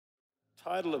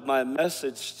Title of my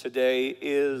message today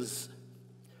is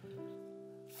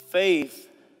Faith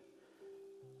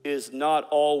is Not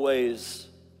Always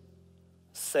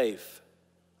Safe.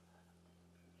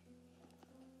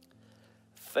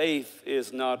 Faith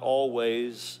is not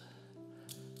always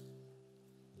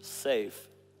safe.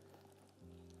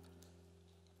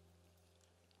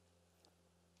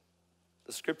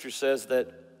 The scripture says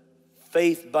that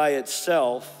faith by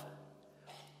itself,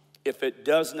 if it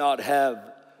does not have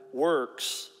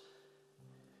works,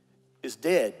 is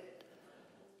dead.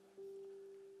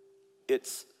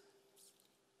 It's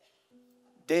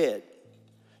dead.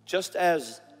 Just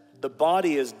as the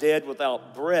body is dead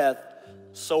without breath,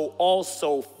 so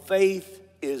also faith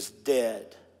is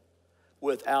dead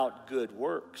without good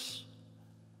works.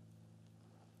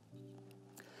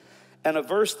 And a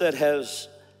verse that has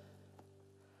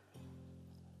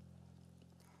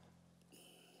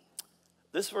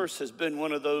this verse has been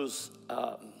one of those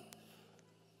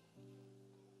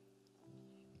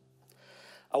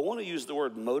I want to use the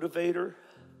word motivator,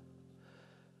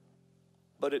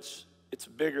 but it's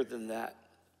bigger than that.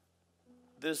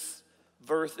 This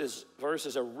verse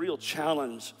is a real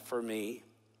challenge for me.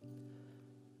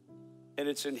 And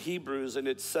it's in Hebrews, and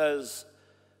it says,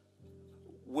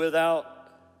 without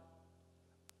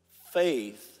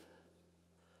faith,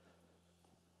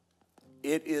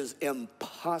 it is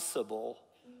impossible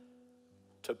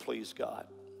to please God.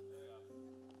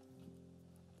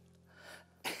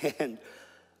 And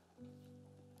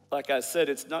like I said,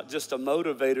 it's not just a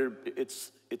motivator,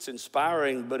 it's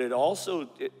inspiring, but it also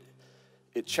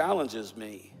it challenges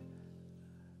me.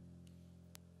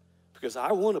 Because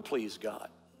I want to please God.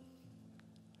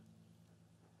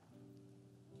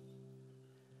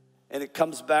 And it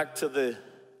comes back to the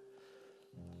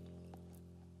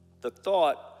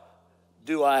thought,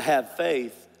 do I have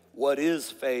faith? What is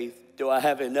faith? Do I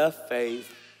have enough faith?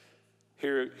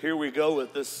 Here we go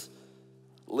with this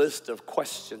list of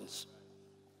questions.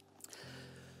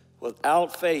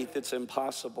 Without faith, it's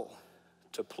impossible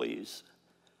to please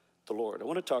the Lord. I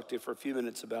want to talk to you for a few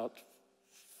minutes about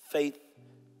faith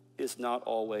is not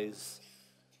always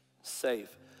safe.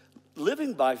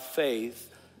 Living by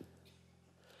faith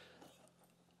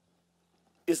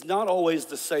is not always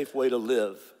the safe way to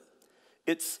live.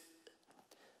 It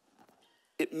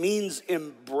means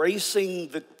embracing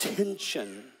the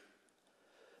tension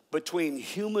between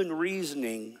human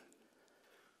reasoning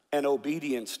and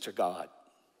obedience to God.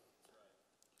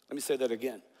 Let me say that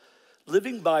again.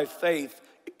 Living by faith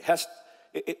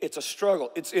it's a struggle.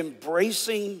 It's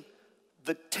embracing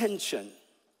the tension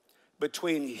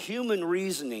between human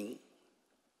reasoning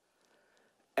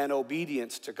and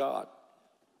obedience to God.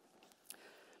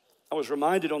 I was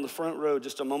reminded on the front row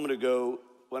just a moment ago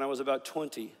when I was about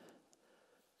 20.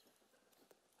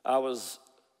 I was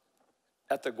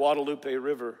at the Guadalupe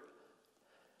River.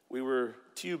 We were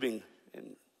tubing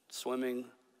and swimming.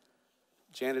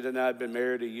 Janet and I had been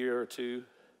married a year or two.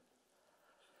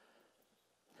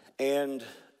 And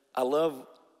I love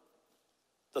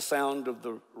the sound of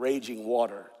the raging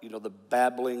water. You know, the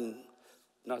babbling,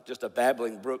 not just a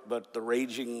babbling brook, but the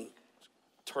raging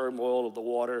turmoil of the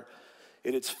water.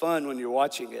 And it's fun when you're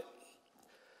watching it.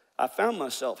 I found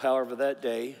myself, however, that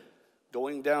day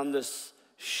going down this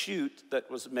chute that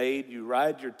was made. You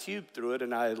ride your tube through it,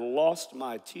 and I had lost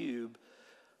my tube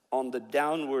on the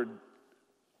downward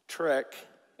trek,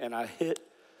 and I hit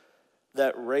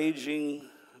that raging,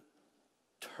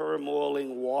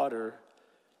 turmoiling water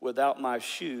without my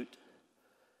chute,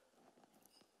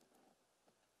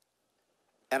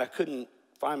 and I couldn't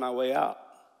find my way out.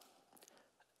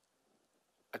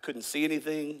 I couldn't see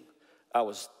anything. I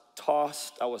was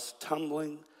tossed. I was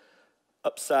tumbling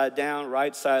upside down,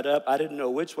 right side up. I didn't know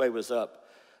which way was up.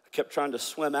 I kept trying to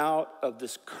swim out of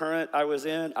this current I was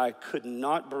in. I could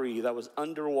not breathe. I was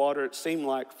underwater. It seemed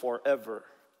like forever.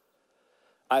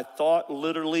 I thought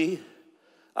literally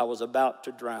I was about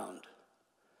to drown.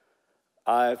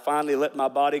 I finally let my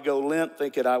body go limp,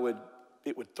 thinking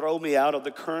it would throw me out of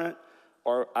the current,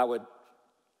 or I would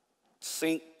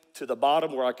sink to the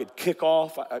bottom where I could kick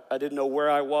off. I didn't know where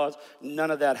I was.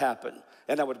 None of that happened.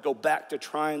 And I would go back to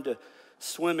trying to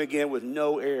swim again with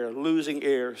no air, losing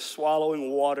air,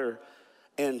 swallowing water.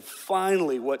 And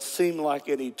finally, what seemed like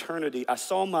an eternity, I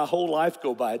saw my whole life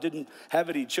go by. I didn't have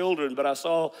any children, but I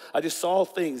just saw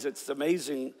things. It's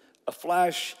amazing, a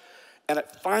flash, and it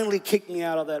finally kicked me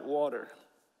out of that water.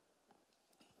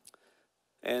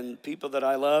 And people that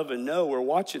I love and know were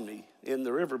watching me in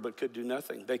the river but could do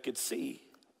nothing. They could see.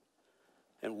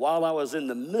 And while I was in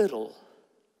the middle,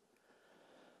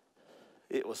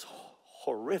 it was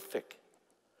horrific.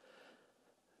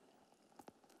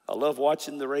 I love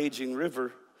watching the raging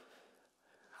river.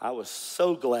 I was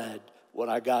so glad when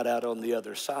I got out on the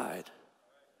other side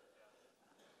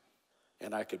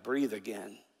and I could breathe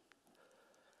again.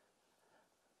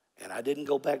 And I didn't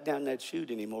go back down that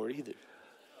chute anymore either.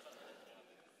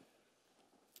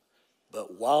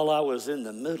 But while I was in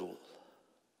the middle,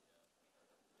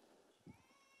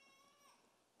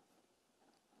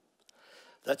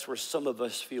 that's where some of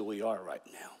us feel we are right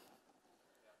now.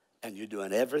 And you're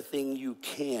doing everything you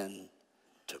can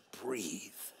to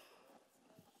breathe.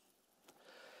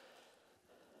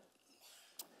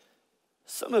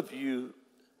 Some of you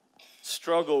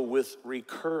struggle with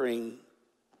recurring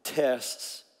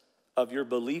tests of your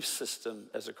belief system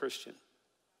as a Christian.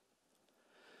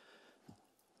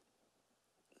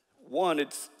 One,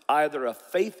 it's either a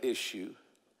faith issue.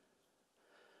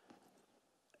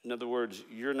 In other words,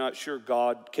 you're not sure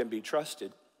God can be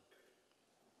trusted.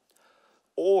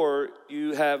 Or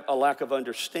you have a lack of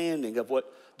understanding of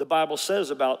what the Bible says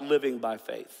about living by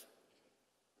faith.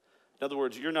 In other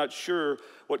words, you're not sure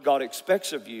what God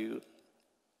expects of you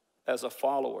as a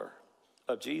follower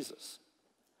of Jesus.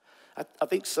 I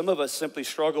think some of us simply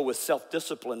struggle with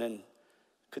self-discipline and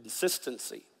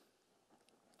consistency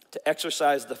to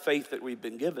exercise the faith that we've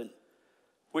been given,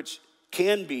 which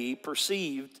can be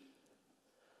perceived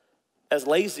as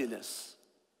laziness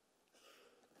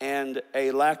and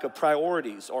a lack of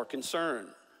priorities or concern.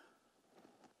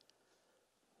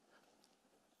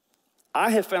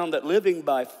 I have found that living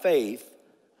by faith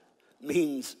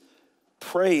means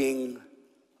praying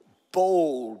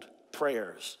bold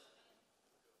prayers.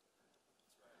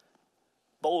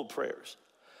 Bold prayers.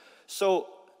 So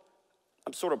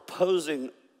I'm sort of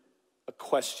posing a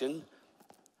question.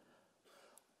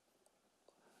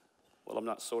 Well, I'm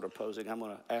not sort of posing, I'm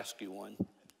going to ask you one.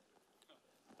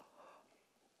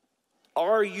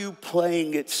 Are you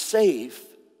playing it safe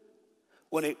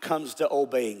when it comes to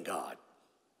obeying God?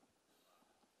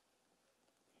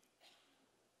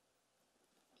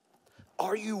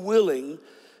 Are you willing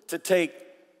to take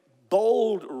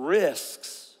bold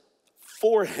risks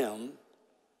for Him?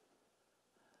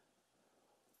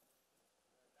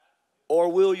 Or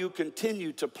will you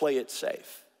continue to play it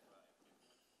safe?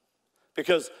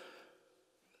 Because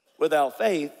without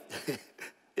faith,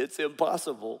 it's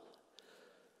impossible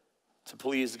to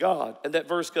please God. And that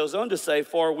verse goes on to say,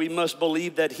 for we must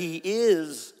believe that He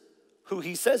is who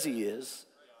He says He is,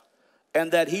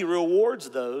 and that He rewards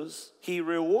those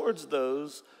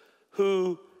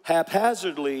who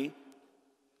haphazardly,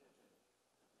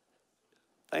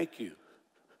 thank you.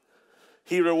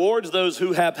 He rewards those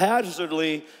who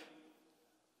haphazardly,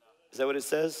 is that what it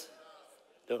says?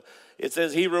 No. It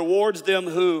says He rewards them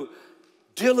who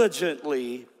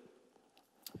diligently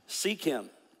seek Him.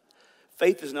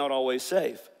 Faith is not always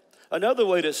safe. Another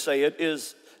way to say it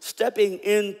is stepping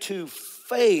into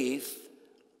faith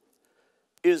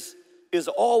is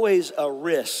always a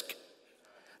risk.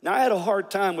 Now, I had a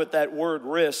hard time with that word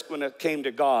risk when it came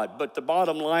to God, but the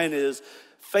bottom line is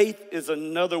faith is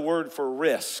another word for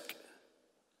risk.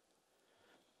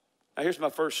 Now, here's my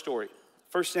first story.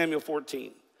 1 Samuel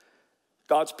 14.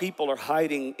 God's people are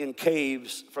hiding in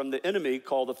caves from the enemy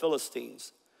called the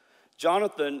Philistines.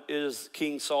 Jonathan is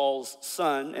King Saul's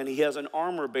son, and he has an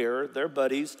armor bearer. They're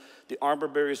buddies. The armor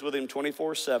bearer is with him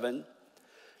 24/7.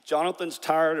 Jonathan's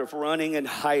tired of running and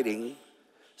hiding,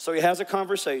 so he has a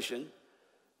conversation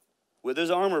with his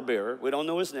armor bearer. We don't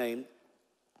know his name.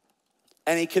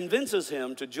 And he convinces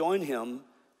him to join him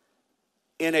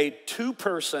in a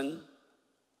 2-person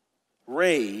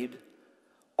raid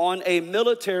on a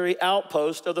military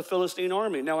outpost of the Philistine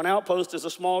army. Now, an outpost is a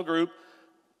small group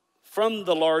from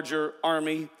the larger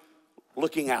army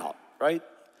looking out, right?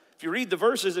 If you read the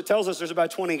verses, it tells us there's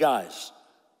about 20 guys.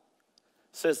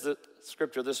 It says the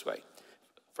scripture this way,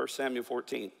 1 Samuel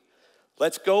 14.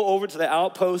 Let's go over to the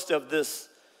outpost of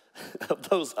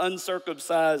those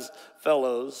uncircumcised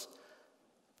fellows.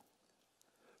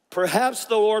 Perhaps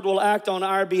the Lord will act on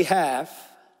our behalf.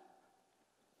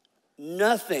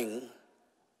 Nothing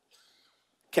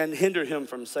can hinder Him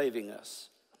from saving us.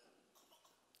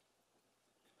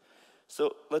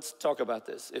 So let's talk about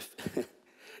this.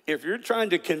 If you're trying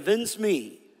to convince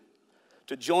me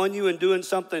to join you in doing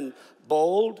something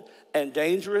bold and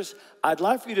dangerous, I'd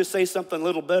like for you to say something a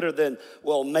little better than,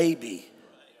 well, maybe.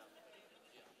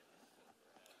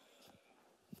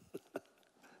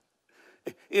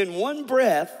 In one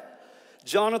breath,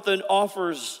 Jonathan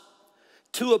offers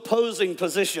 2 opposing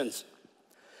positions.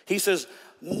 He says,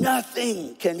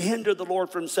 nothing can hinder the Lord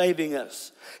from saving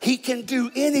us. He can do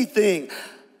anything.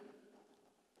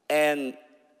 And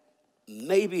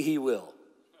maybe He will.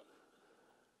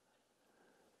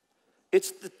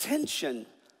 It's the tension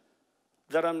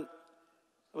that I'm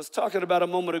I was talking about a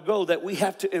moment ago that we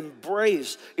have to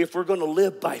embrace if we're going to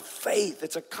live by faith.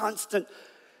 It's a constant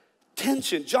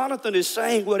tension. Jonathan is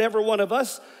saying what every one of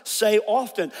us say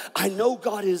often. I know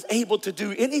God is able to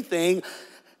do anything,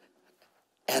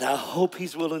 and I hope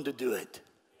he's willing to do it.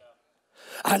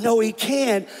 I know he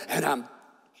can, and I'm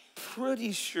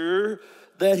pretty sure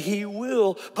that he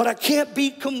will, but I can't be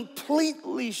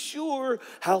completely sure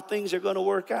how things are going to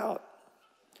work out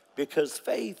because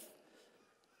faith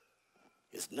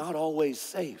is not always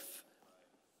safe.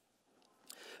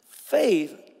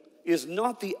 Faith is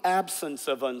not the absence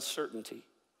of uncertainty.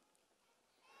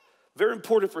 Very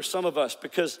important for some of us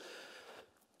because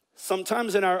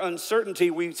sometimes in our uncertainty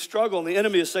we struggle and the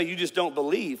enemy will say, you just don't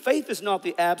believe. Faith is not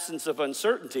the absence of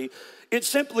uncertainty. It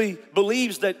simply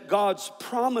believes that God's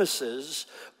promises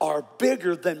are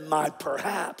bigger than my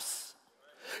perhaps.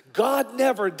 God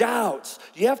never doubts.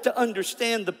 You have to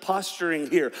understand the posturing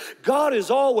here. God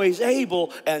is always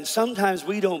able, and sometimes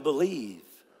we don't believe.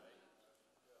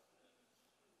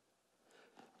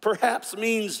 Perhaps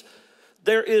means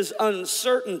there is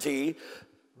uncertainty,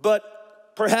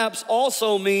 but perhaps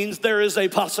also means there is a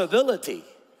possibility.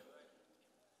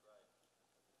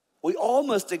 We all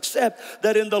must accept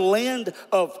that in the land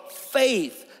of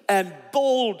faith and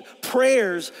bold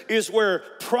prayers is where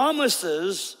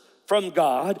promises from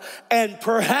God and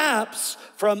perhaps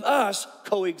from us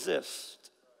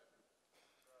coexist.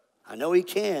 I know he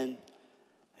can,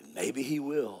 and maybe he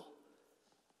will.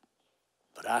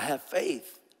 But I have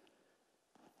faith,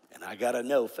 and I gotta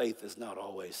know faith is not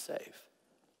always safe.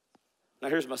 Now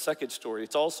here's my second story.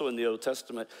 It's also in the Old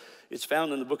Testament. It's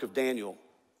found in the book of Daniel.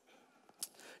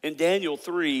 In Daniel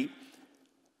 3,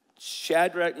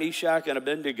 Shadrach, Meshach, and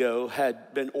Abednego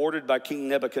had been ordered by King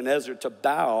Nebuchadnezzar to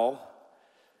bow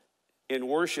in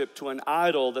worship to an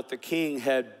idol that the king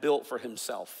had built for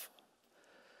himself.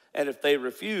 And if they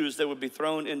refused, they would be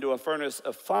thrown into a furnace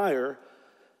of fire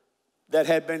that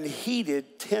had been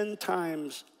heated 10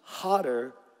 times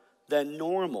hotter than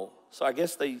normal. So I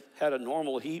guess they had a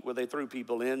normal heat where they threw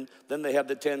people in. Then they have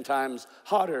the 10 times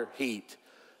hotter heat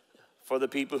for the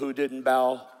people who didn't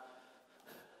bow.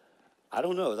 I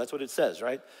don't know, that's what it says,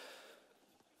 right?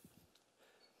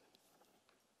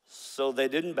 So they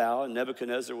didn't bow, and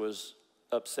Nebuchadnezzar was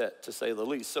upset, to say the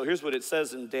least. So here's what it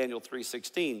says in Daniel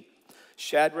 3:16.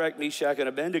 Shadrach, Meshach, and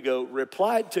Abednego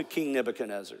replied to King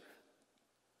Nebuchadnezzar,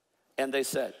 and they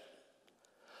said,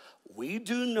 we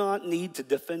do not need to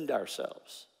defend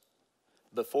ourselves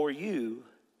before you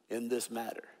in this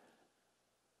matter.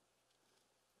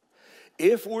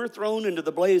 If we're thrown into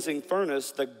the blazing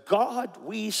furnace, the God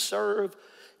we serve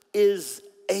is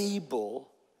able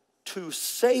to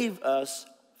save us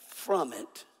from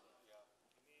it.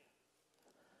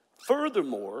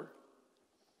 Furthermore,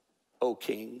 O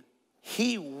king,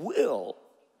 he will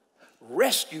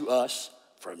rescue us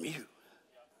from you.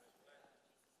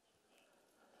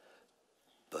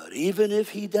 But even if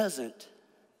he doesn't,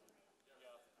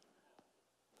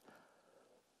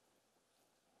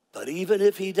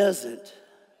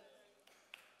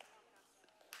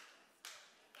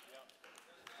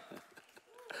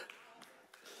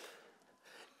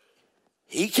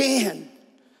 he can.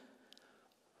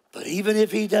 But even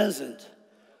if he doesn't,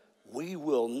 we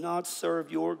will not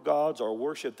serve your gods or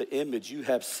worship the image you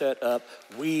have set up.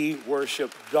 We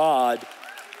worship God,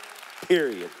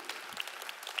 period.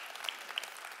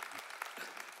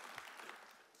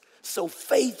 So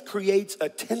faith creates a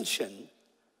tension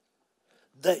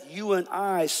that you and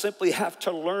I simply have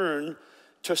to learn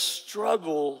to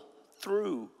struggle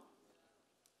through.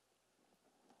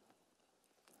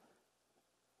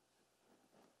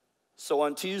 So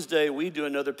on Tuesday, we do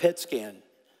another PET scan.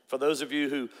 For those of you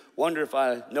who wonder if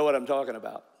I know what I'm talking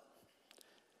about.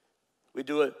 We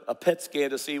do a PET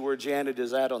scan to see where Janet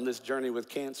is at on this journey with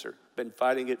cancer. Been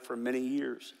fighting it for many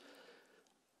years.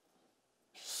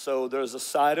 So there's a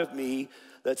side of me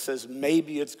that says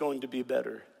maybe it's going to be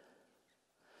better.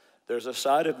 There's a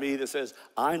side of me that says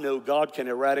I know God can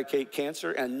eradicate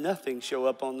cancer and nothing show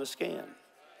up on the scan.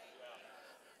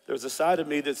 There's a side of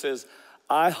me that says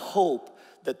I hope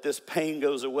that this pain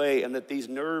goes away and that these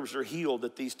nerves are healed,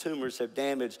 that these tumors have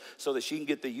damaged so that she can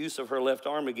get the use of her left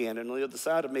arm again. And on the other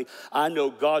side of me, I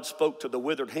know God spoke to the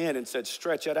withered hand and said,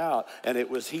 stretch it out, and it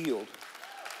was healed.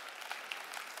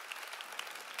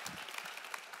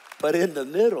 But in the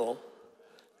middle,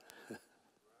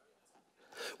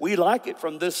 we like it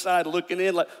from this side looking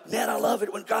in like, man, I love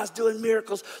it when God's doing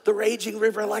miracles. The raging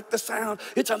river, I like the sound.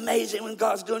 It's amazing when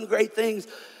God's doing great things.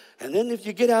 And then if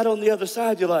you get out on the other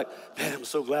side, you're like, man, I'm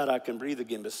so glad I can breathe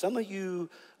again. But some of you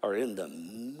are in the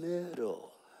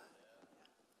middle.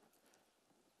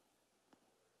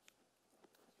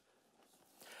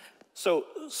 So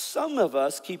some of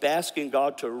us keep asking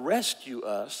God to rescue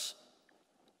us.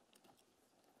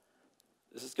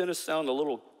 This is going to sound a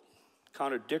little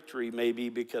contradictory maybe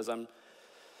because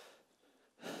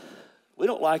we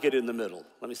don't like it in the middle.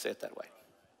 Let me say it that way.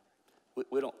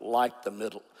 We don't like the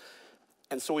middle.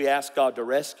 And so we ask God to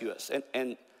rescue us.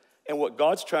 And what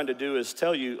God's trying to do is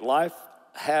tell you life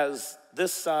has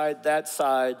this side, that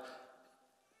side,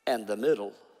 and the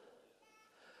middle.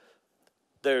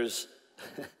 There's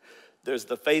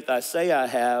the faith I say I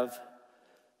have.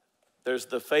 There's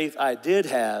the faith I did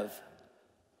have.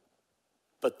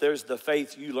 But there's the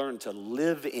faith you learn to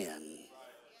live in.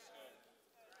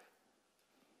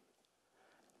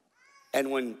 And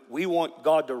when we want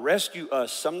God to rescue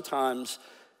us, sometimes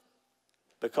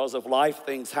because of life,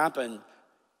 things happen.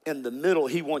 In the middle,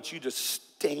 he wants you to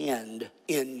stand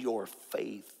in your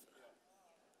faith,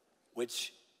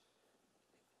 which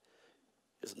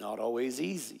is not always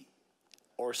easy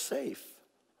or safe.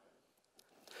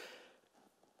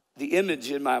 The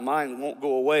image in my mind won't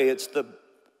go away. It's the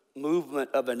movement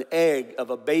of an egg,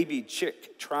 of a baby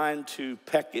chick trying to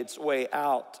peck its way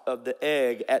out of the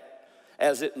egg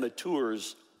as it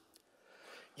matures.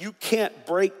 You can't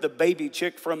break the baby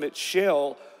chick from its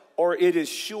shell or it is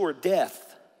sure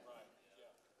death.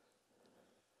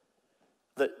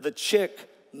 The chick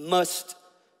must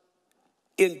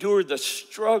endure the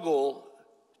struggle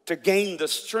to gain the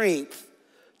strength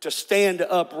to stand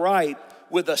upright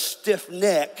with a stiff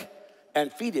neck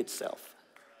and feed itself.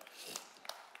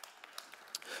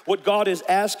 What God is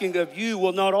asking of you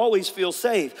will not always feel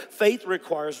safe. Faith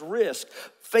requires risk.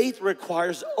 Faith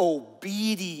requires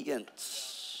obedience.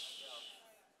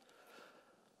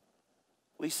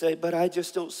 We say, but I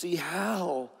just don't see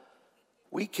how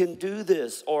we can do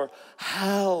this or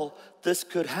how this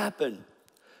could happen.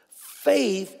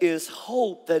 Faith is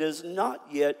hope that is not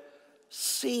yet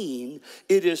seen.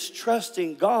 It is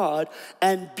trusting God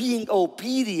and being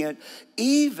obedient,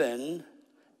 even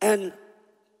and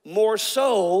more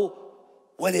so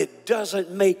when it doesn't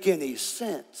make any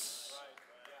sense.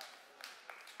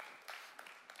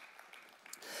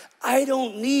 I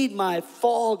don't need my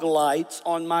fog lights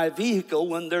on my vehicle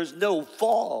when there's no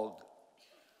fog.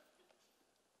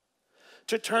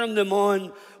 To turn them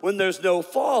on when there's no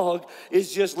fog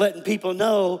is just letting people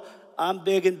know I'm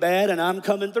big and bad and I'm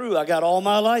coming through. I got all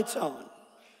my lights on.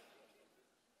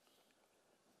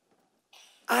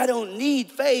 I don't need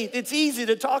faith. It's easy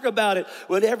to talk about it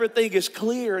when everything is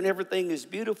clear and everything is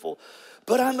beautiful.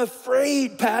 But I'm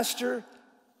afraid, Pastor.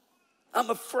 I'm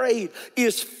afraid.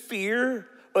 Is fear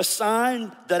a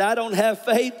sign that I don't have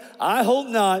faith? I hope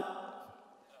not.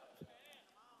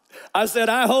 I said,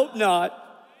 I hope not.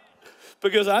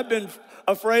 Because I've been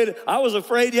afraid. I was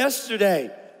afraid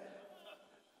yesterday.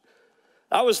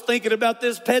 I was thinking about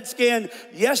this PET scan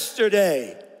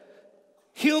yesterday.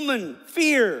 Human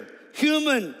fear,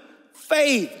 human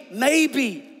faith,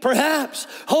 maybe, perhaps,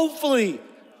 hopefully.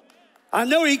 I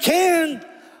know he can.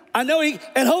 And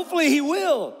hopefully he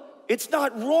will. It's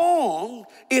not wrong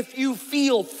if you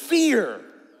feel fear.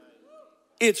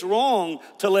 It's wrong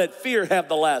to let fear have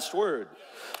the last word.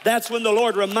 That's when the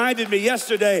Lord reminded me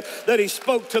yesterday that he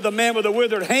spoke to the man with the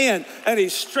withered hand and he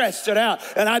stretched it out.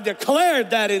 And I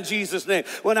declared that in Jesus' name.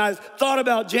 When I thought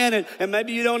about Janet, and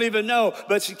maybe you don't even know,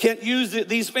 but she can't use it.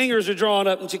 These fingers are drawn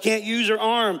up and she can't use her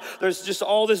arm. There's just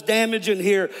all this damage in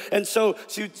here. And so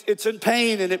it's in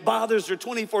pain and it bothers her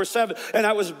 24/7. And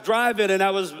I was driving and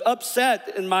I was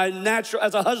upset in my natural,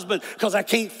 as a husband, because I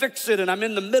can't fix it. And I'm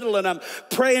in the middle and I'm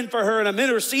praying for her and I'm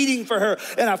interceding for her.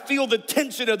 And I feel the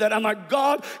tension of that. I'm like,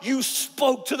 God, you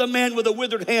spoke to the man with a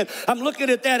withered hand. I'm looking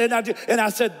at that and I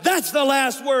said, that's the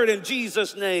last word in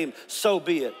Jesus' name, so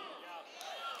be it.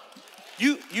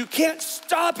 You can't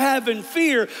stop having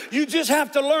fear. You just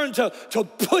have to learn to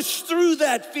push through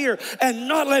that fear and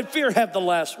not let fear have the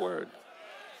last word.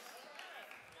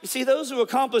 You see, those who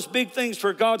accomplish big things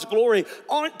for God's glory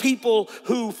aren't people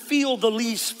who feel the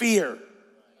least fear.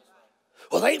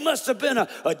 Well, they must have been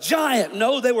a giant.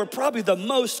 No, they were probably the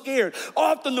most scared.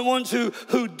 Often the ones who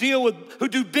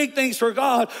do big things for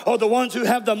God are the ones who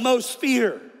have the most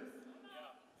fear.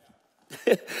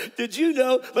 Did you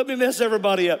know, let me mess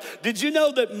everybody up. Did you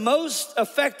know that most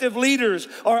effective leaders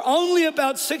are only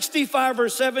about 65 or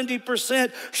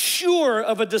 70% sure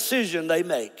of a decision they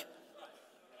make?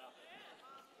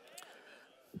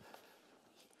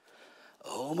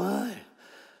 Oh my,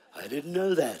 I didn't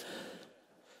know that.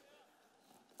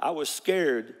 I was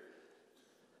scared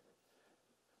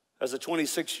as a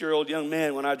 26-year-old young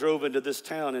man when I drove into this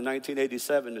town in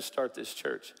 1987 to start this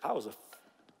church.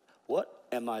 What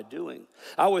am I doing?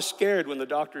 I was scared when the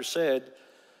doctor said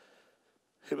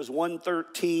It was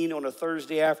 1:13 on a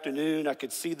Thursday afternoon. I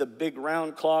could see the big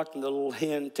round clock and the little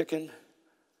hand ticking.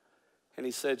 And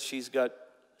he said, she's got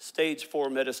stage 4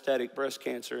 metastatic breast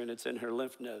cancer and it's in her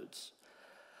lymph nodes.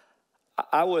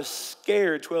 I was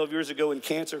scared 12 years ago when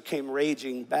cancer came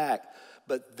raging back,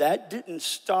 but that didn't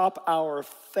stop our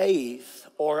faith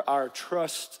or our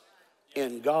trust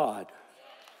in God.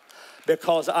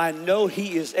 Because I know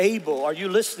he is able. Are you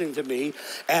listening to me?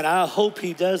 And I hope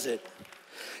he does it.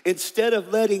 Instead of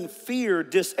letting fear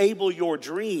disable your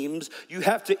dreams, you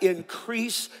have to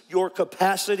increase your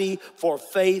capacity for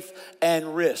faith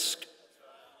and risk.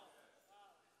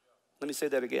 Let me say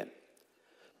that again.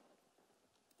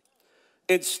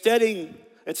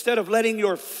 Instead of letting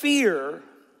your fear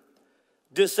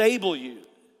disable you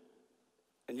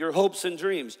and your hopes and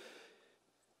dreams,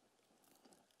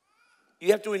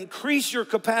 you have to increase your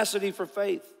capacity for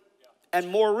faith and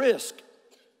more risk.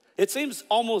 It seems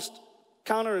almost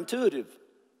counterintuitive.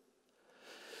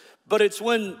 But it's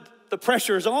when the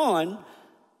pressure's on,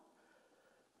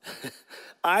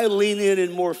 I lean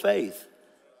in more faith.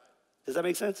 Does that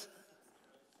make sense?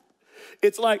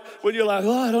 It's like when you're like,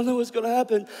 oh, I don't know what's going to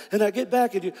happen, and I get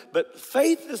back at you. But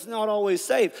faith is not always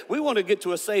safe. We want to get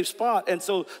to a safe spot, and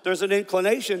so there's an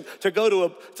inclination to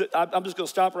go I'm just going to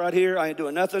stop right here. I ain't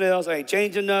doing nothing else. I ain't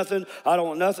changing nothing. I don't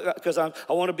want nothing because I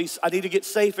need to get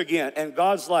safe again. And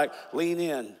God's like, lean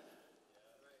in.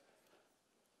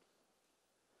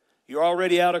 You're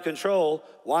already out of control.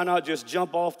 Why not just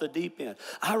jump off the deep end?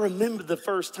 I remember the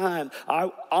first time,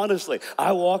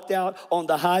 I walked out on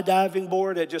the high diving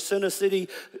board at Jacinto City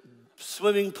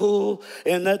swimming pool,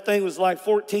 and that thing was like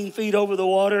 14 feet over the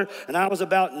water, and I was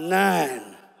about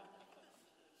 9.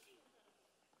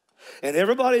 And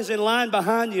everybody's in line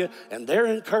behind you, and they're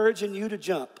encouraging you to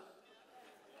jump.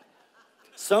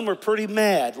 Some are pretty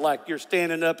mad, like you're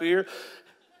standing up here.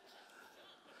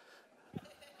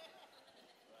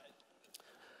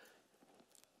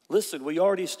 Listen, we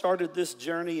already started this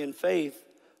journey in faith.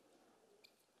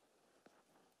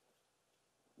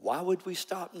 Why would we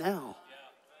stop now?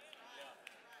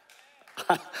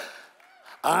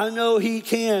 I know he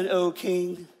can, O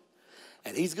King,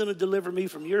 and he's going to deliver me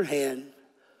from your hand.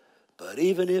 But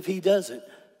even if he doesn't,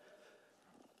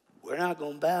 we're not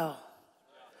going to bow.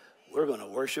 We're going to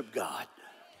worship God.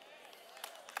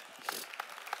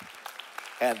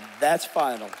 And that's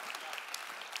final.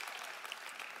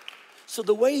 So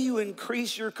the way you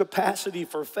increase your capacity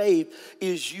for faith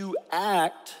is you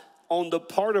act on the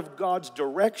part of God's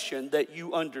direction that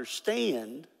you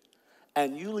understand,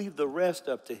 and you leave the rest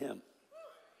up to him.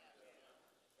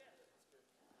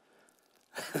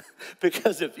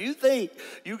 Because if you think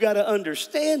you got to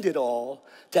understand it all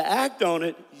to act on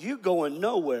it, you're going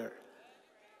nowhere.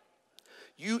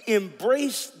 You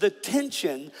embrace the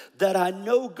tension that I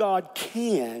know God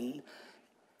can,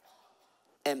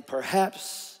 and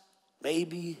perhaps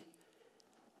maybe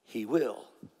he will.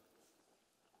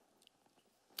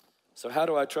 So how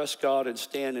do I trust God and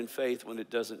stand in faith when it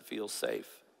doesn't feel safe?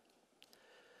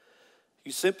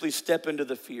 You simply step into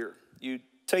the fear. You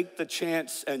take the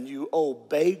chance and you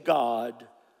obey God,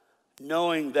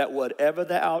 knowing that whatever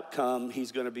the outcome,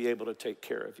 he's going to be able to take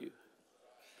care of you.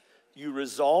 You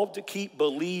resolve to keep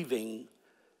believing.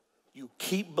 You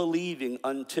keep believing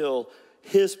until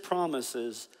his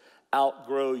promises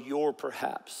outgrow your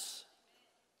perhaps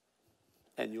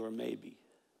and your maybe.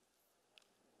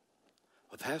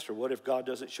 Well, Pastor, what if God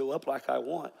doesn't show up like I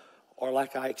want or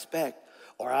like I expect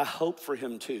or I hope for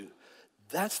him to?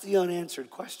 That's the unanswered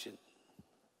question.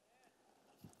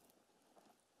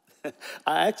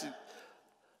 I actually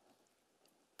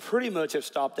pretty much have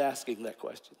stopped asking that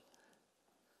question.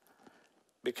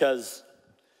 Because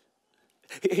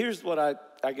here's what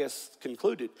I guess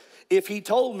concluded. If he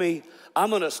told me I'm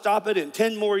going to stop it in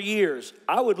 10 more years,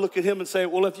 I would look at him and say,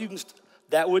 well, if you can,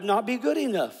 that would not be good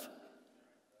enough.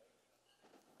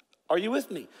 Are you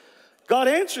with me? God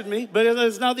answered me, but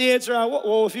it's not the answer I want.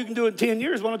 Well, if you can do it in 10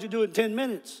 years, why don't you do it in 10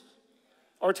 minutes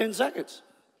or 10 seconds?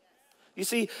 You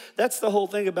see, that's the whole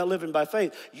thing about living by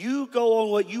faith. You go on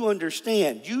what you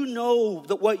understand. You know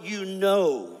that what you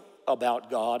know about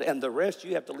God, and the rest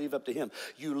you have to leave up to him.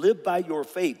 You live by your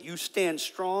faith. You stand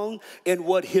strong in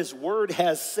what his word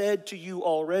has said to you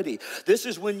already. This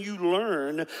is when you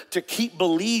learn to keep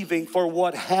believing for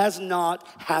what has not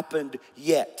happened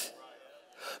yet.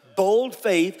 Bold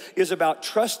faith is about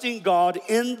trusting God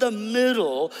in the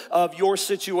middle of your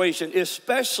situation,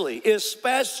 especially,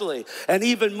 and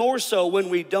even more so when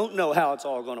we don't know how it's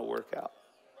all going to work out.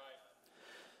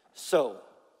 So,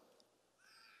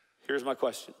 here's my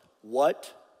question.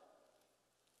 What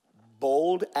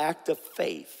bold act of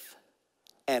faith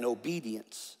and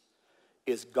obedience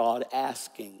is God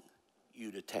asking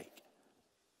you to take?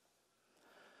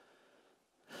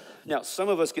 Now, some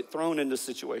of us get thrown into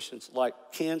situations like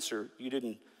cancer. You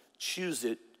didn't choose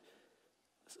it.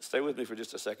 Stay with me for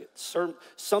just a second.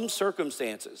 Some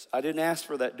circumstances, I didn't ask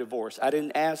for that divorce. I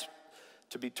didn't ask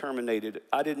to be terminated.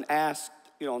 I didn't ask,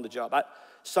 on the job.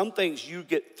 Some things you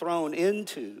get thrown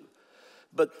into,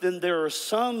 but then there are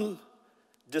some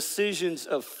decisions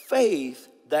of faith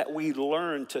that we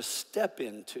learn to step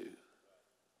into.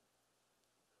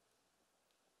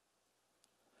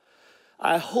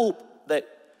 I hope that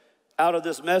out of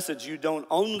this message, you don't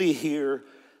only hear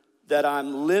that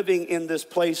I'm living in this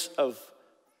place of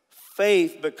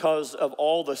faith because of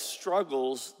all the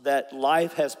struggles that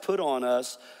life has put on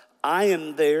us. I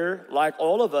am there, like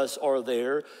all of us are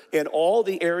there, in all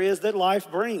the areas that life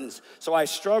brings. So I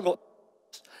struggle,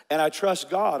 and I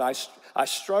trust God. I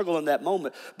struggle in that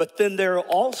moment. But then there are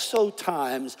also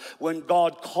times when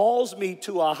God calls me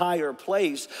to a higher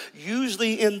place,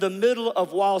 usually in the middle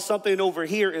of while something over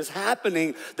here is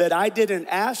happening that I didn't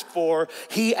ask for.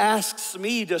 He asks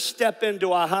me to step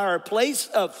into a higher place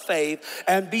of faith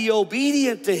and be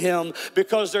obedient to him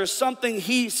because there's something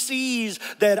he sees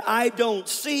that I don't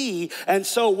see. And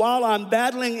so while I'm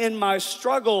battling in my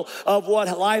struggle of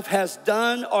what life has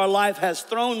done or life has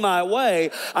thrown my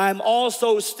way, I'm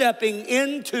also stepping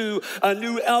into a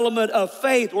new element of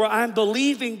faith where I'm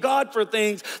believing God for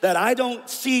things that I don't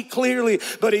see clearly.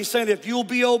 But he's saying, if you'll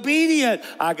be obedient,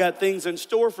 I got things in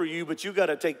store for you, but you got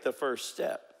to take the first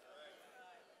step.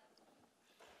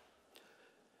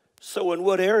 So in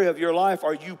what area of your life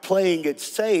are you playing it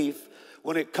safe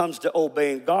when it comes to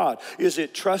obeying God? Is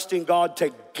it trusting God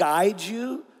to guide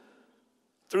you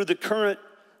through the current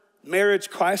marriage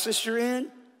crisis you're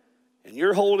in and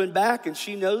you're holding back and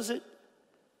she knows it?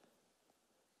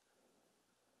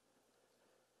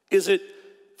 Is it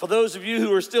for those of you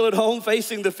who are still at home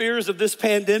facing the fears of this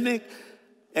pandemic,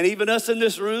 and even us in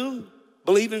this room,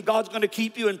 believing God's going to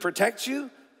keep you and protect you,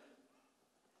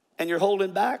 and you're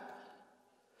holding back?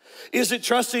 Is it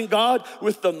trusting God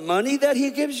with the money that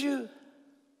he gives you?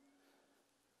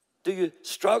 Do you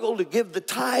struggle to give the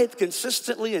tithe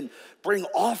consistently and bring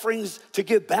offerings to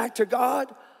give back to God?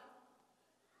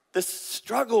 This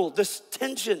struggle, this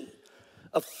tension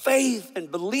of faith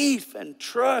and belief and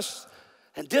trust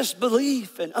and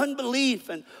disbelief and unbelief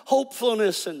and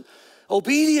hopefulness and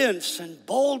obedience and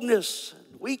boldness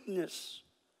and weakness.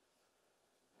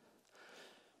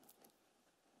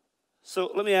 So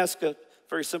let me ask a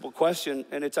very simple question,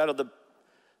 and it's out of the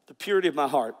purity of my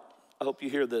heart. I hope you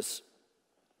hear this.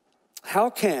 How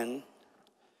can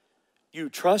you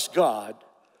trust God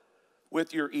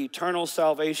with your eternal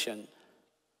salvation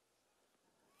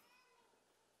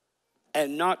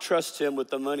and not trust him with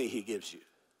the money he gives you?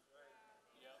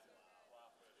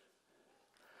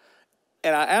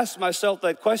 And I asked myself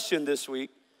that question this week,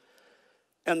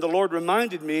 and the Lord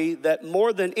reminded me that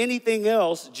more than anything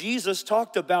else, Jesus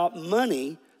talked about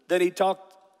money than he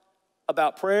talked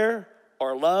about prayer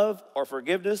or love or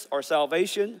forgiveness or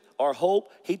salvation or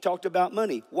hope. He talked about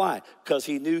money. Why? Because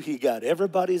he knew he got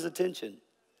everybody's attention,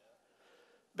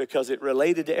 because it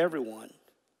related to everyone.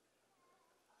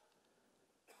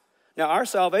 Now, our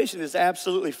salvation is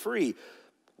absolutely free.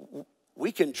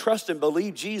 We can trust and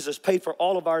believe Jesus paid for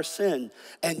all of our sin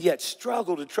and yet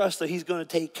struggle to trust that he's going to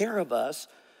take care of us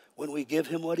when we give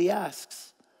him what he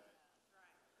asks.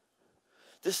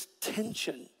 This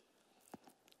tension.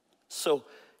 So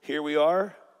here we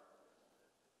are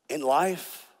in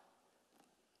life,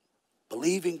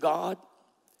 believing God.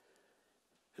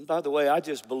 And by the way, I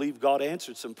just believe God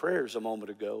answered some prayers a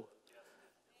moment ago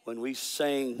when we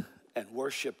sang and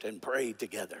worshiped and prayed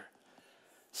together.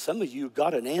 Some of you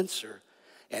got an answer,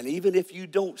 and even if you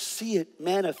don't see it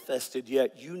manifested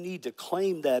yet, you need to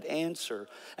claim that answer,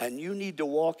 and you need to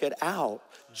walk it out.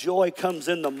 Joy comes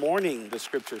in the morning, the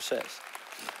scripture says.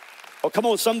 Oh, come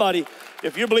on, somebody.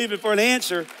 If you're believing for an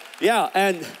answer, yeah,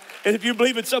 and if you're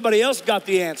believing somebody else got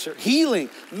the answer. Healing,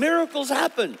 miracles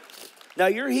happen. Now,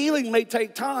 your healing may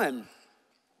take time.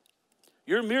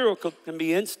 Your miracle can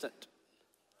be instant.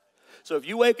 So if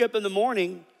you wake up in the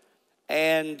morning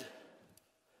and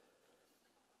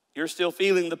you're still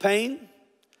feeling the pain,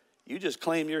 you just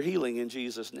claim your healing in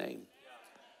Jesus' name.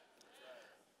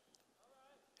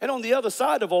 And on the other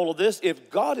side of all of this, if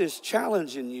God is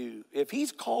challenging you, if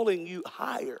he's calling you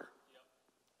higher,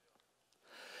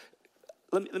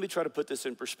 let me try to put this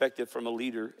in perspective from a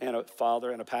leader and a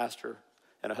father and a pastor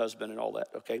and a husband and all that,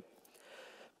 okay?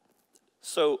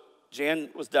 So Jan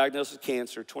was diagnosed with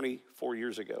cancer 24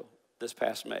 years ago, this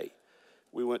past May.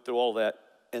 We went through all that,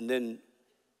 and then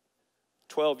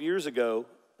 12 years ago,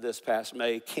 this past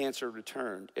May, cancer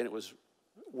returned, and it was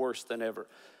worse than ever.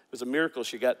 It was a miracle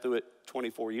she got through it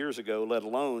 24 years ago, let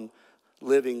alone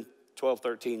living 12,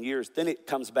 13 years. Then it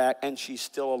comes back, and she's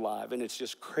still alive, and it's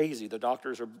just crazy. The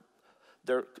doctors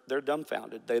they're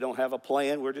dumbfounded. They don't have a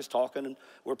plan. We're just talking, and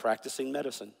we're practicing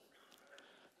medicine,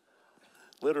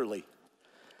 literally.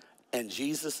 And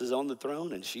Jesus is on the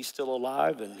throne, and she's still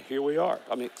alive, and here we are.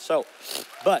 I mean,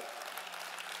 but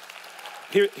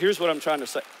here's what I'm trying to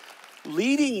say.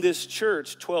 Leading this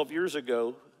church 12 years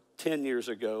ago, 10 years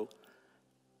ago,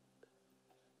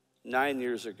 9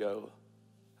 years ago,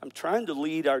 I'm trying to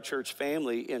lead our church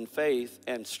family in faith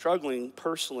and struggling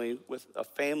personally with a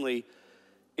family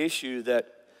issue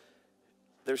that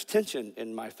there's tension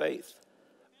in my faith,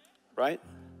 right?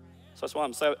 So that's why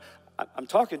I'm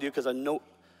talking to you, because I know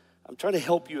I'm trying to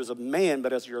help you as a man,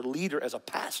 but as your leader, as a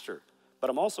pastor. But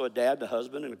I'm also a dad and a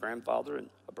husband and a grandfather and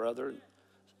a brother and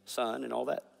son and all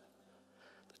that.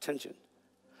 The tension.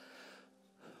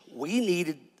 We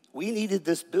needed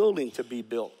this building to be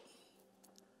built.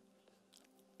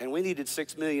 And we needed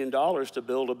 $6 million to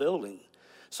build a building.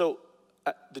 So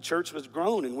the church was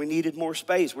grown, and we needed more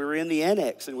space. We were in the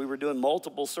annex, and we were doing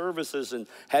multiple services and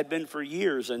had been for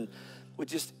years. And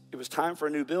it was time for a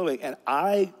new building. And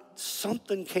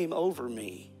something came over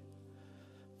me.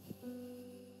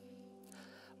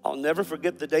 I'll never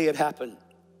forget the day it happened.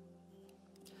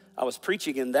 I was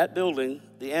preaching in that building,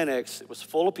 the annex. It was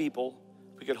full of people.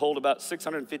 We could hold about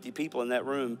 650 people in that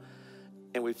room,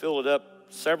 and we filled it up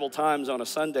several times on a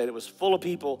Sunday, and it was full of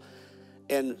people.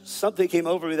 And something came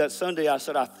over me that Sunday. I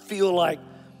said, I feel like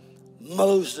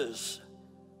Moses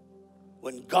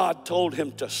when God told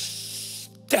him to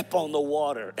step on the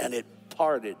water and it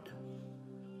parted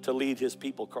to lead his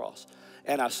people across.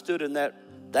 And I stood in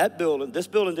that building. This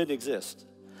building didn't exist.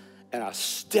 And I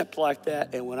stepped like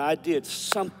that, and when I did,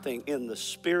 something in the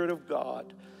Spirit of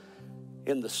God,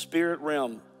 in the spirit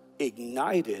realm,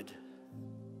 ignited.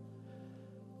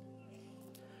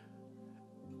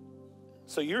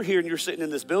 So you're here and you're sitting in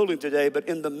this building today, but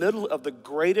in the middle of the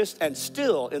greatest, and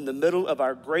still in the middle of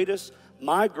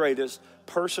my greatest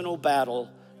personal battle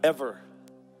ever.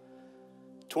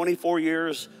 24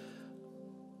 years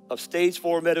of stage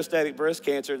 4 metastatic breast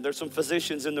cancer. There's some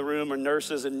physicians in the room or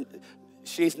nurses, and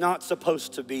she's not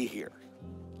supposed to be here.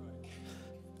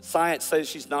 Science says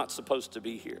she's not supposed to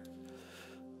be here.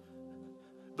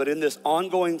 But in this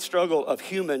ongoing struggle of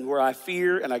human, where I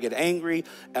fear and I get angry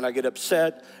and I get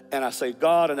upset and I say,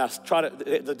 God, and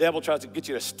the devil tries to get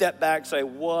you to step back, say,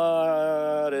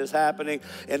 what is happening?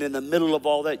 And in the middle of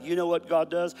all that, you know what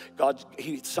God does?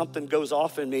 Something goes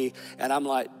off in me, and I'm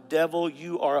like, devil,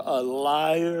 you are a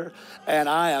liar, and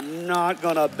I am not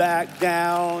gonna back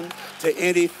down to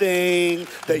anything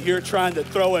that you're trying to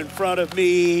throw in front of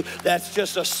me. That's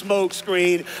just a smoke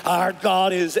screen. Our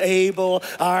God is able.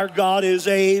 Our God is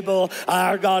able.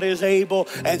 Our God is able.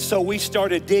 And so we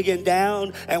started digging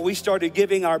down, and we started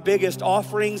giving our biggest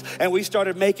offerings, and we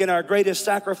started making our greatest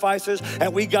sacrifices,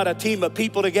 and we got a team of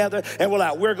people together, and we're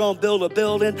like, we're gonna build a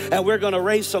building, and we're gonna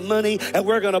raise some money, and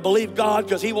we're gonna believe God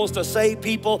because he wants to save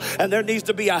people, and there needs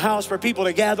to be a house for people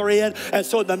to gather in. And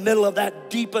so in the middle of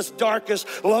that deepest, darkest,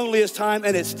 loneliest time,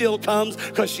 and it still comes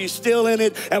because she's still in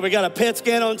it, and we got a PET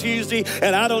scan on Tuesday,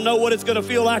 and I don't know what it's gonna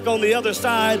feel like on the other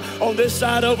side. On this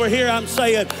side over here, I'm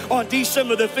saying on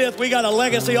December the 5th, we got a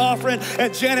legacy offering,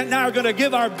 and Janet and I are gonna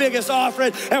give our biggest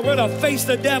offering, and we're gonna face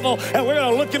the devil, and we're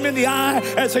gonna look him in the eye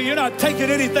and say, you're not taking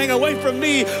anything away from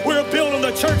me. We're building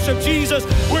the church of Jesus.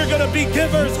 We're gonna be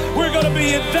givers. We're gonna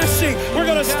be investing. We're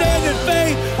gonna stand in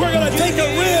faith. We're gonna take a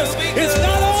risk. It's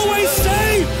not always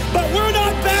safe, but we're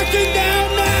not backing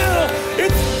down now.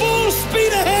 It's full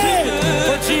speed ahead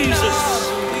for Jesus.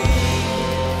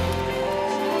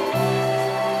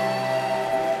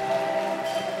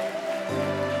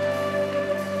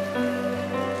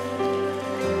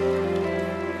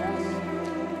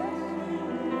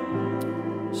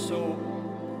 So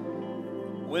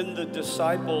when the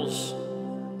disciples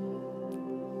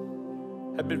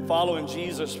had been following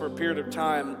Jesus for a period of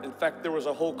time, in fact, there was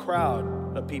a whole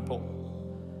crowd of people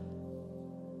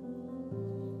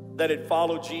that had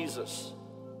followed Jesus.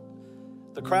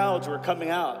 The crowds were coming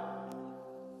out,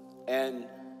 and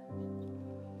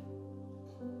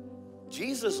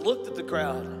Jesus looked at the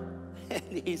crowd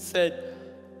and he said,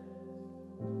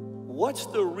 what's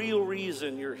the real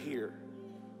reason you're here?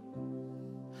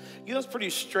 You know, it's pretty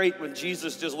straight when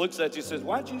Jesus just looks at you and says,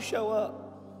 why'd you show up?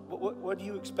 What do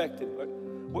you expected?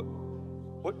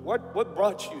 What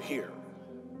brought you here?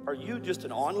 Are you just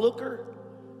an onlooker?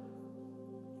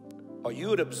 Are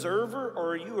you an observer,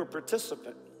 or are you a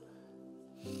participant?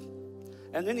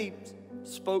 And then he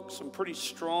spoke some pretty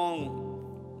strong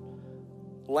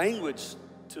language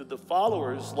to the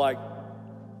followers, like,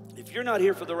 if you're not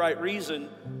here for the right reason,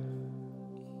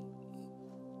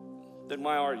 then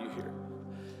why are you here?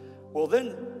 Well,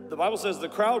 then the Bible says the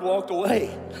crowd walked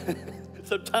away.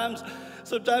 Sometimes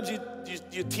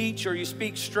you teach or you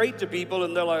speak straight to people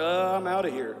and they're like, oh, I'm out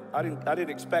of here. I didn't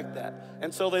expect that.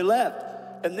 And so they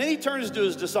left. And then he turns to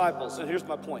his disciples, and here's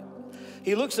my point.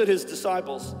 He looks at his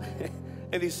disciples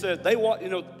and he said,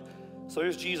 so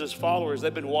here's Jesus' followers.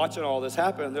 They've been watching all this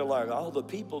happen, and they're like, oh, the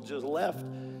people just left.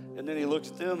 And then he looks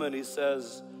at them and he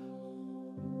says,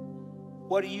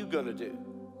 what are you going to do?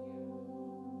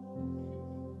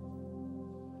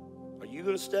 Are you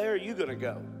going to stay or are you going to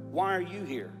go? Why are you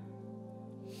here?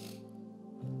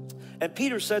 And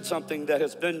Peter said something that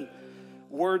has been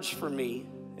words for me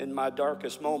in my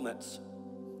darkest moments.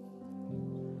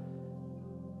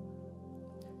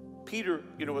 Peter,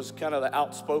 was kind of the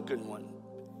outspoken one.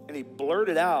 And he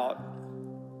blurted out,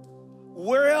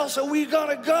 where else are we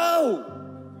going to go?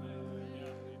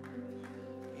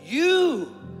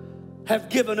 You have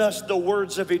given us the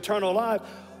words of eternal life.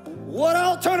 What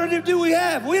alternative do we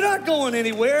have? We're not going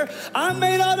anywhere. I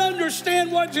may not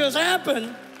understand what just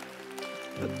happened,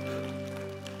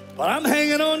 but I'm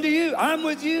hanging on to you. I'm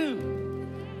with you.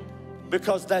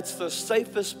 Because that's the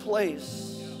safest place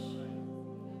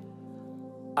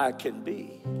I can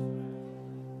be.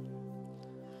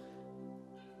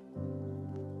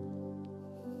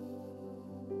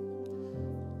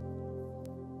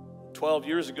 "12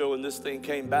 years ago when this thing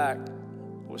came back,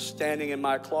 I was standing in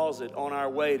my closet on our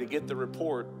way to get the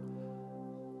report.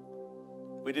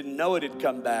 We didn't know it had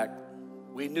come back.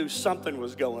 We knew something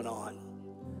was going on.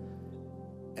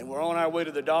 And we're on our way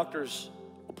to the doctor's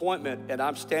appointment, and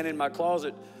I'm standing in my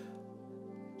closet,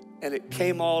 and it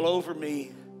came all over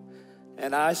me.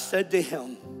 And I said to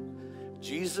him,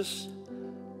 Jesus,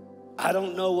 I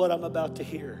don't know what I'm about to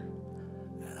hear.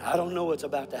 And I don't know what's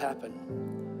about to happen.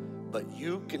 But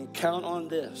you can count on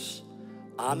this.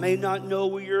 I may not know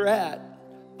where you're at,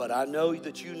 but I know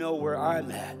that you know where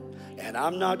I'm at. And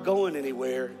I'm not going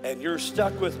anywhere, and you're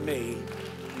stuck with me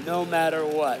no matter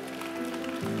what.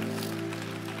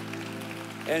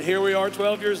 And here we are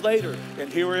 12 years later,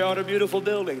 and here we are in a beautiful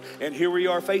building, and here we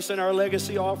are facing our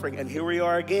legacy offering, and here we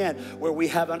are again where we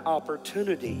have an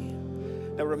opportunity.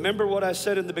 Now remember what I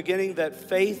said in the beginning, that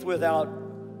faith without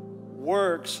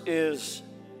works is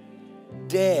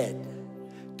dead.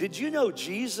 Did you know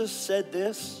Jesus said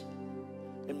this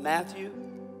in Matthew?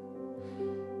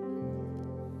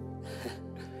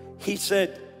 He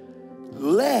said,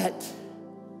 let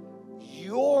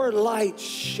your light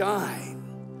shine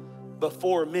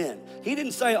before men. He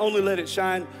didn't say only let it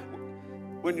shine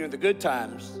when you're in the good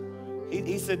times.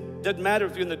 He said, doesn't matter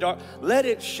if you're in the dark, let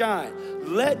it shine.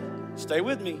 Stay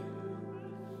with me.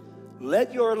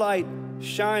 Let your light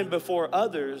shine before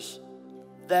others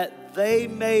that they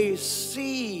may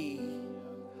see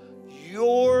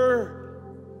your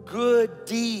good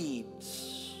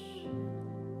deeds,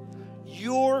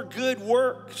 your good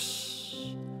works,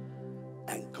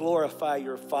 and glorify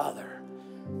your Father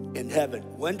in heaven.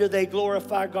 When do they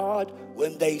glorify God?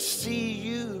 When they see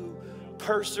you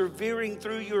persevering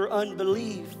through your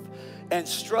unbelief and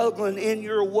struggling in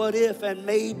your what if and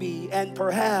maybe and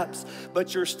perhaps,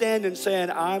 but you're standing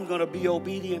saying, I'm going to be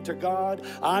obedient to God.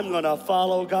 I'm going to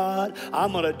follow God.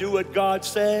 I'm going to do what God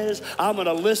says. I'm going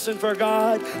to listen for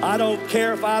God. I don't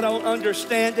care if I don't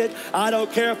understand it. I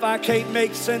don't care if I can't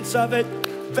make sense of it.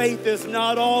 Faith is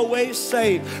not always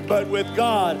safe, but with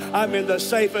God, I'm in the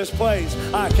safest place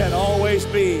I can always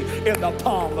be, in the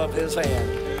palm of his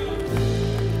hand.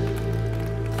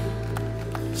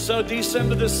 So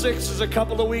December the 6th is a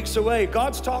couple of weeks away.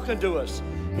 God's talking to us.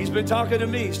 He's been talking to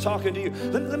me. He's talking to you.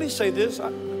 Let me say this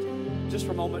just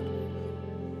for a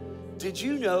moment. Did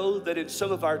you know that in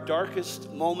some of our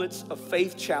darkest moments of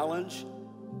faith challenge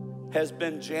has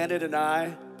been Janet and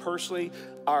I personally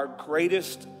our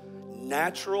greatest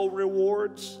natural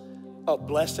rewards of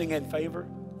blessing and favor?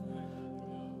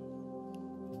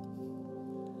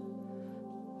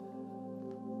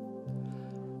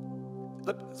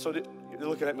 So you're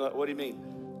looking at me like, what do you mean?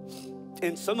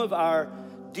 In some of our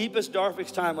deepest,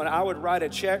 darkest time, when I would write a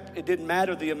check, it didn't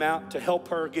matter the amount to help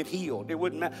her get healed. It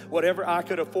wouldn't matter. Whatever I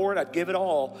could afford, I'd give it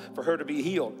all for her to be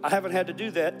healed. I haven't had to do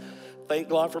that. Thank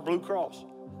God for Blue Cross.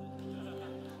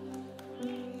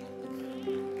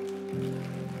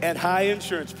 And high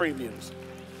insurance premiums.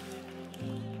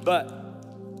 But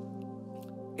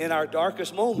in our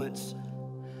darkest moments,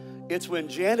 it's when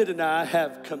Janet and I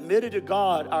have committed to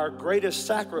God our greatest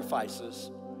sacrifices,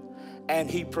 and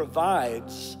he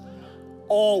provides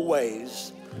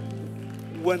always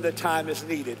when the time is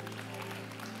needed.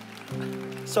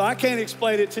 So I can't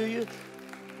explain it to you.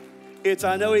 It's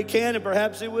I know he can and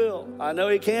perhaps he will. I know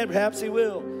he can, perhaps he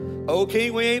will. Oh,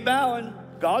 King, we ain't bowing.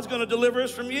 God's going to deliver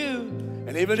us from you.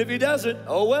 And even if he doesn't,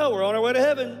 oh, well, we're on our way to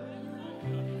heaven.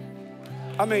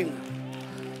 I mean,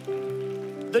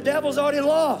 the devil's already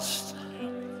lost.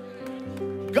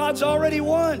 God's already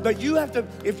won. But you have to,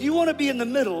 if you want to be in the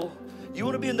middle, you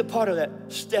want to be in the part of that,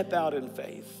 step out in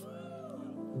faith.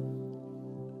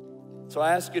 So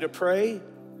I ask you to pray.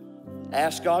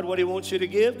 Ask God what he wants you to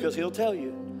give, because he'll tell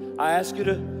you. I ask you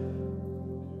to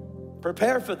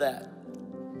prepare for that.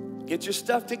 Get your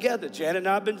stuff together. Janet and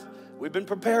I we've been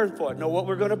preparing for it. Know what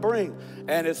we're going to bring.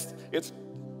 And it's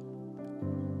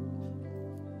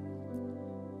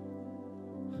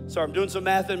sorry, I'm doing some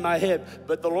math in my head,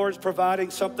 but the Lord's providing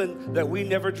something that we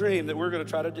never dreamed that we're going to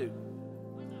try to do.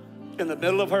 In the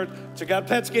middle of her, she got a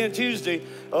PET scan Tuesday.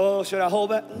 Oh, should I hold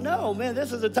back? No, man,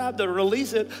 this is the time to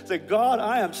release it. Say, God,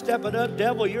 I am stepping up.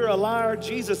 Devil, you're a liar.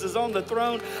 Jesus is on the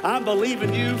throne. I'm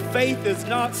believing you. Faith is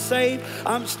not safe.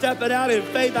 I'm stepping out in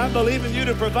faith. I'm believing you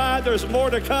to provide. There's more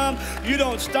to come. You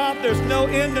don't stop. There's no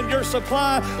end in your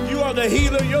supply. You are the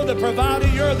healer. You're the provider.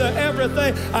 You're the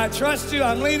everything. I trust you.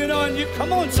 I'm leaning on you.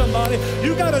 Come on, somebody.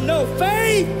 You got to know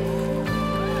faith.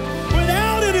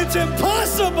 Without it, it's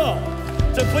impossible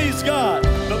to please God,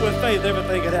 but with faith,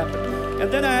 everything can happen.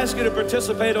 And then I ask you to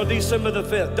participate on December the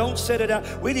 5th. Don't sit it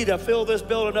out. We need to fill this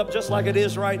building up just like it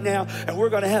is right now, and we're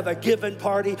going to have a giving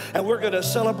party, and we're going to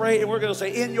celebrate, and we're going to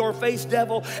say, in your face,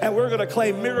 devil, and we're going to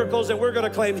claim miracles, and we're going to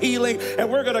claim healing,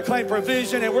 and we're going to claim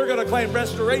provision, and we're going to claim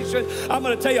restoration. I'm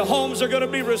going to tell you, homes are going to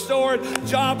be restored,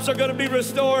 jobs are going to be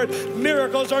restored,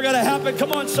 miracles are going to happen.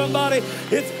 Come on, somebody.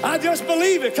 I just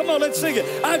believe it. Come on, let's sing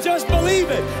it. I just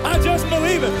believe it. I just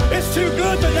believe it. It's too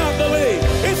good to not believe.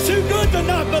 It's too good to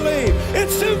not believe.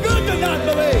 It's too good to not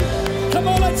believe. Come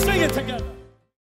on, let's sing it together.